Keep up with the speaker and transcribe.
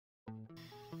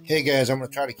Hey guys, I'm going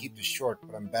to try to keep this short,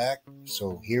 but I'm back,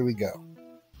 so here we go.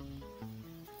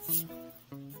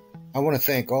 I want to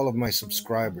thank all of my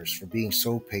subscribers for being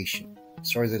so patient.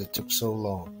 Sorry that it took so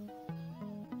long.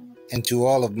 And to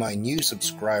all of my new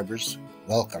subscribers,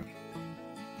 welcome.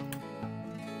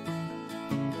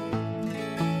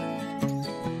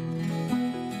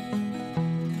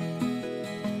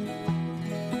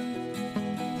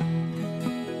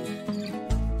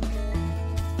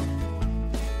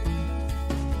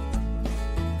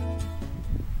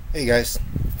 Hey guys,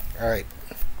 alright,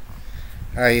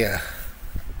 I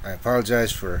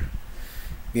apologize for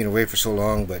being away for so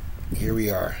long, but here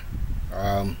we are.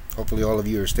 Hopefully all of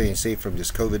you are staying safe from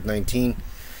this COVID-19.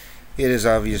 It has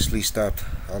obviously stopped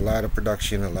a lot of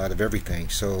production, a lot of everything,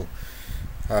 so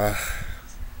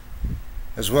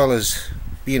as well as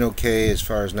being okay as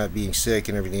far as not being sick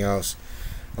and everything else,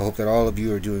 I hope that all of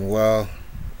you are doing well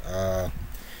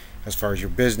as far as your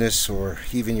business or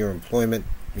even your employment,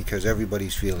 because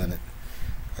everybody's feeling it.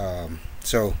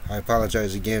 So I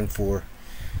apologize again for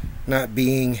not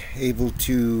being able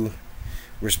to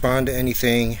respond to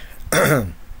anything.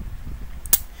 I'm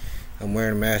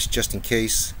wearing a mask just in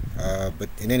case, but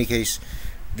in any case,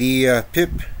 the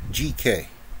PIP GK,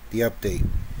 the update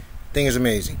thing is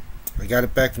amazing. I got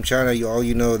it back from China. All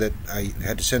you know that I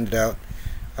had to send it out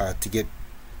to get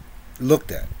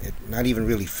looked at. Not even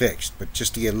really fixed, but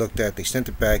just to get looked at. They sent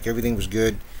it back. Everything was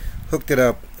good. Hooked it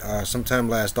up sometime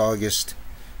last August,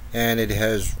 and it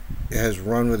has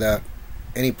run without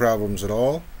any problems at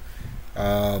all.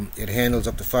 It handles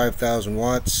up to 5,000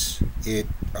 watts.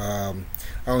 I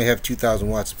only have 2,000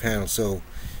 watts of panel, so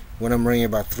when I'm running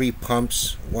about 3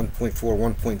 pumps, 1.4,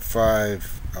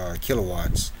 1.5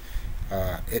 kilowatts,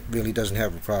 it really doesn't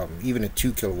have a problem. Even at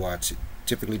 2 kilowatts, it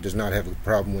typically does not have a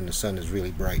problem when the sun is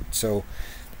really bright. So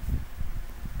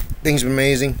things are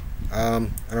amazing. I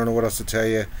don't know what else to tell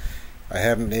you. I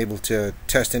haven't been able to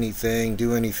test anything,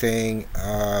 do anything.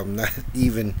 I'm not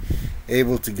even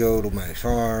able to go to my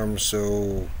farm.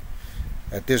 So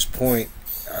at this point,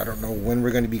 I don't know when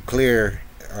we're going to be clear.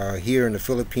 Here in the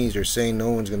Philippines, they're saying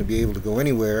no one's going to be able to go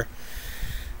anywhere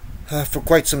for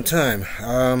quite some time.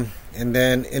 And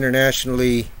then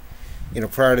internationally,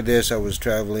 prior to this, I was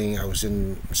traveling. I was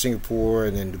in Singapore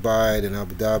and then Dubai and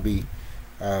Abu Dhabi.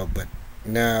 But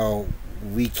now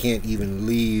we can't even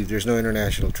leave. There's no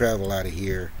international travel out of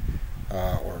here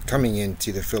or coming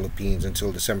into the Philippines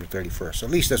until December 31st.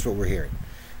 At least that's what we're hearing.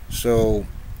 So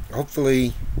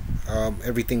hopefully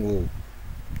everything will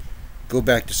go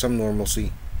back to some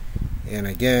normalcy. And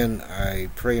again, I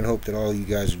pray and hope that all you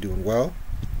guys are doing well.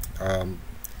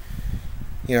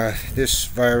 This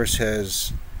virus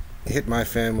has hit my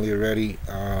family already,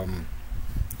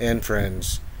 and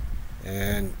friends,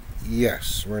 and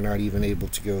yes, we're not even able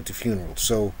to go to funerals.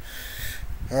 So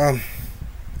I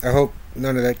hope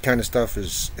none of that kind of stuff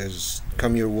has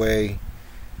come your way,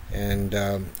 and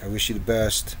I wish you the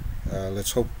best.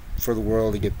 Let's hope for the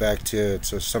world to get back to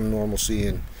some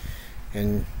normalcy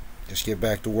and just get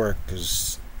back to work,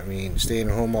 because staying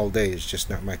at home all day is just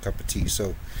not my cup of tea.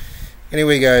 So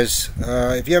anyway guys,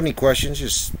 if you have any questions,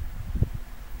 just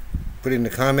put it in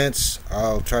the comments.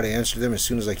 I'll try to answer them as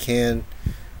soon as I can.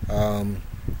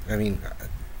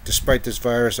 Despite this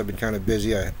virus, I've been kind of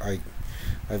busy. I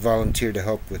volunteered to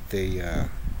help with an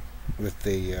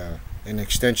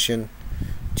extension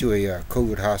to a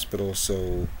COVID hospital,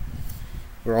 so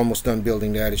we're almost done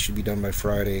building that. It should be done by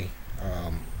Friday.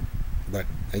 But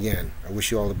again, I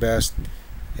wish you all the best,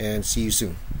 and see you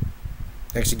soon.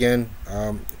 Thanks again.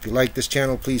 If you like this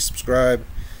channel, please subscribe,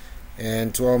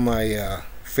 and to all my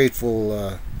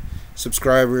faithful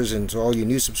subscribers, and to all you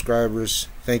new subscribers,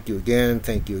 thank you again,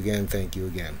 thank you again, thank you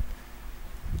again.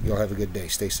 You all have a good day.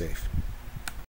 Stay safe.